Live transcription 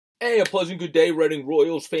Hey, a pleasant good day, Reading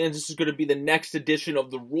Royals fans. This is going to be the next edition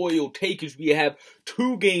of the Royal Take as we have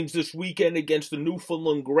two games this weekend against the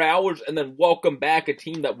Newfoundland Growlers, and then welcome back a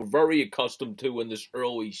team that we're very accustomed to in this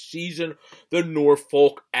early season, the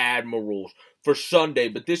Norfolk Admirals, for Sunday.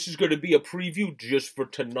 But this is going to be a preview just for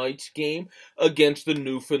tonight's game against the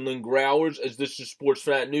Newfoundland Growlers. As this is Sports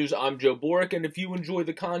Fat News, I'm Joe Boric, and if you enjoy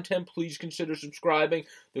the content, please consider subscribing.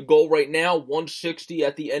 The goal right now, 160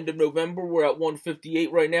 at the end of November. We're at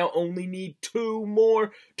 158 right now. Only need two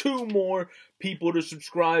more people to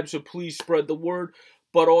subscribe, so please spread the word.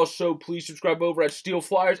 But also, please subscribe over at Steel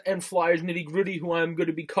Flyers and FLYERSNITTYGRITTY, who I'm going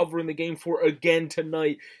to be covering the game for again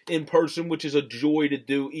tonight in person, which is a joy to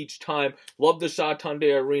do each time. Love the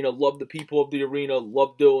Satande Arena, love the people of the arena,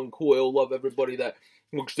 love Dylan Coyle, love everybody that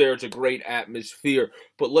looks there. It's a great atmosphere.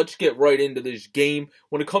 But let's get right into this game.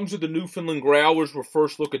 When it comes to the Newfoundland Growlers, we'll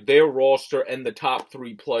first look at their roster and the top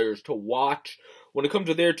three players to watch. When it comes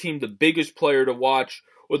to their team, the biggest player to watch,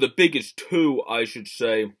 or the biggest two, I should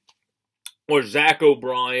say, or Zach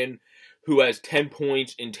O'Brien, who has 10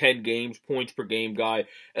 points in 10 games, points per game guy,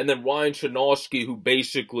 and then Ryan Chernowski, who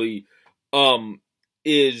basically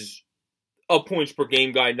is a points per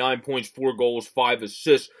game guy, 9 points, 4 goals, 5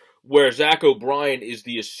 assists, where Zach O'Brien is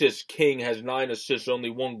the assist king, has 9 assists, only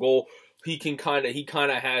 1 goal. He kind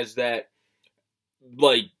of has that,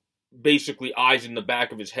 like, basically eyes in the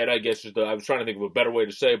back of his head, I guess I was trying to think of a better way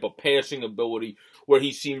to say it, but passing ability where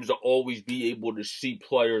he seems to always be able to see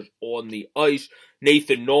players on the ice.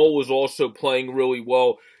 Nathan Knoll is also playing really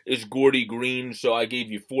well, is Gordy Green, so I gave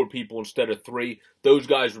you 4 people instead of 3. Those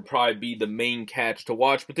guys would probably be the main cats to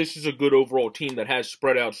watch, but this is a good overall team that has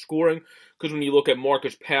spread out scoring, because when you look at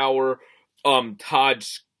Marcus Power, Todd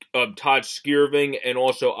Skirving, and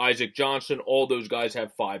also Isaac Johnson, all those guys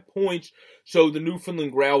have 5 points. So the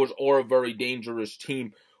Newfoundland Growlers are a very dangerous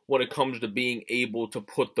team when it comes to being able to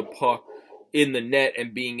put the puck in the net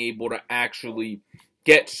and being able to actually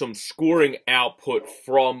get some scoring output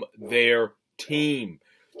from their team.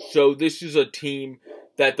 So this is a team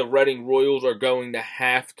that the Reading Royals are going to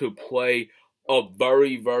have to play a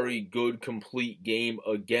very, very good complete game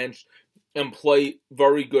against and play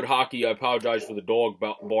very good hockey. I apologize for the dog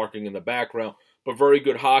barking in the background, but very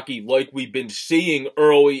good hockey like we've been seeing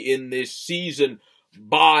early in this season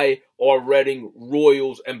by our Reading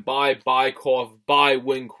Royals and by Bykov, by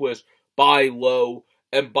Winquist, by Lowe,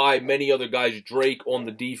 and by many other guys, Drake on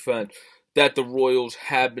the defense, that the Royals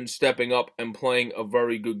have been stepping up and playing a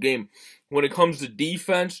very good game. When it comes to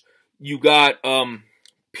defense, you got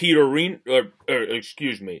Pete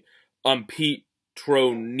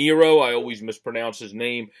Tronero, I always mispronounce his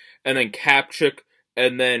name, and then Kapchik,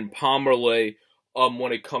 and then Pomerley,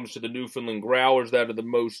 when it comes to the Newfoundland Growlers, that are the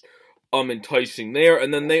most enticing there.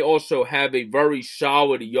 And then they also have a very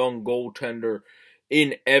solid young goaltender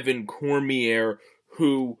in Evan Cormier,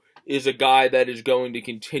 who is a guy that is going to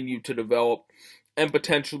continue to develop and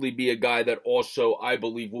potentially be a guy that also, I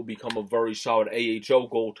believe, will become a very solid AHL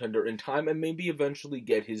goaltender in time and maybe eventually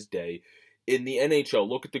get his day in the NHL.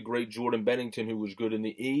 Look at the great Jordan Bennington, who was good in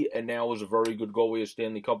the E and now is a very good goalie, a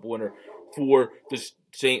Stanley Cup winner for the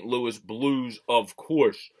St. Louis Blues, of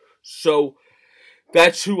course. So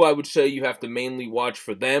that's who I would say you have to mainly watch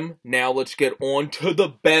for them. Now let's get on to the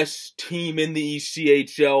best team in the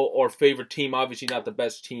ECHL, our favorite team. Obviously not the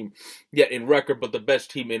best team yet in record, but the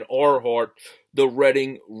best team in our heart, the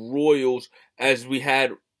Reading Royals, as we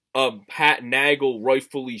had Pat Nagle,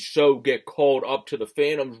 rightfully so, get called up to the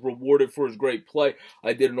Phantoms, rewarded for his great play.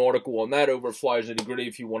 I did an article on that over at FLYERSNITTYGRITTY.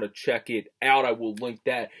 If you want to check it out, I will link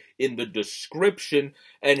that in the description.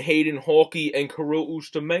 And Hayden Hawkey and Kirill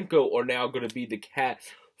Ustimenko are now going to be the cat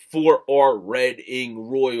for our Reading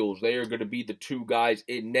Royals. They are going to be the 2 guys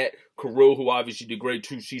in net. Kirill, who obviously did great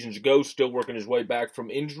 2 seasons ago, still working his way back from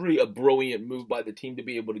injury. A brilliant move by the team to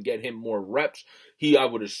be able to get him more reps. He, I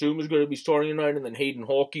would assume, is going to be starting tonight. And then Hayden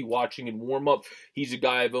Hawkey, watching in warm-up. He's a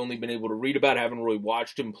guy I've only been able to read about. I haven't really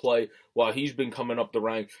watched him play while he's been coming up the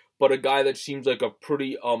ranks. But a guy that seems like a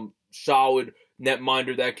pretty solid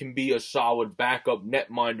netminder that can be a solid backup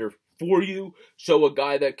netminder for you, so a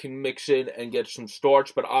guy that can mix in and get some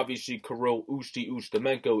starts. But obviously Kirill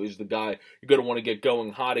Ustimenko is the guy you're going to want to get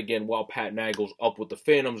going hot again while Pat Nagle's up with the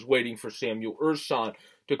Phantoms, waiting for Samuel Ursan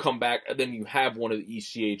to come back. And then you have one of the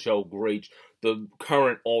ECHL greats, the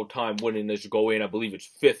current all-time winningest goalie, and I believe it's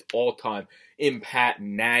 5th all-time, in Pat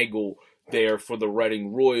Nagle there for the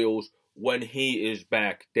Reading Royals when he is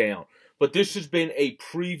back down. But this has been a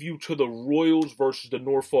preview to the Royals versus the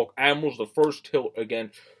Norfolk Admirals, the first tilt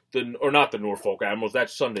against not the Norfolk Admirals,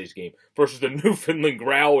 that's Sunday's game, versus the Newfoundland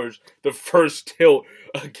Growlers. The first tilt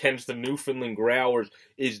against the Newfoundland Growlers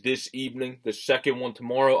is this evening. The second one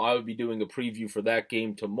tomorrow. I will be doing a preview for that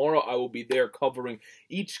game tomorrow. I will be there covering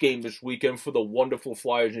each game this weekend for the wonderful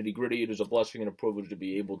Flyers Nitty Gritty. It is a blessing and a privilege to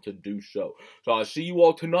be able to do so. So I'll see you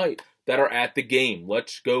all tonight that are at the game.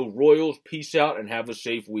 Let's go Royals. Peace out and have a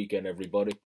safe weekend, everybody.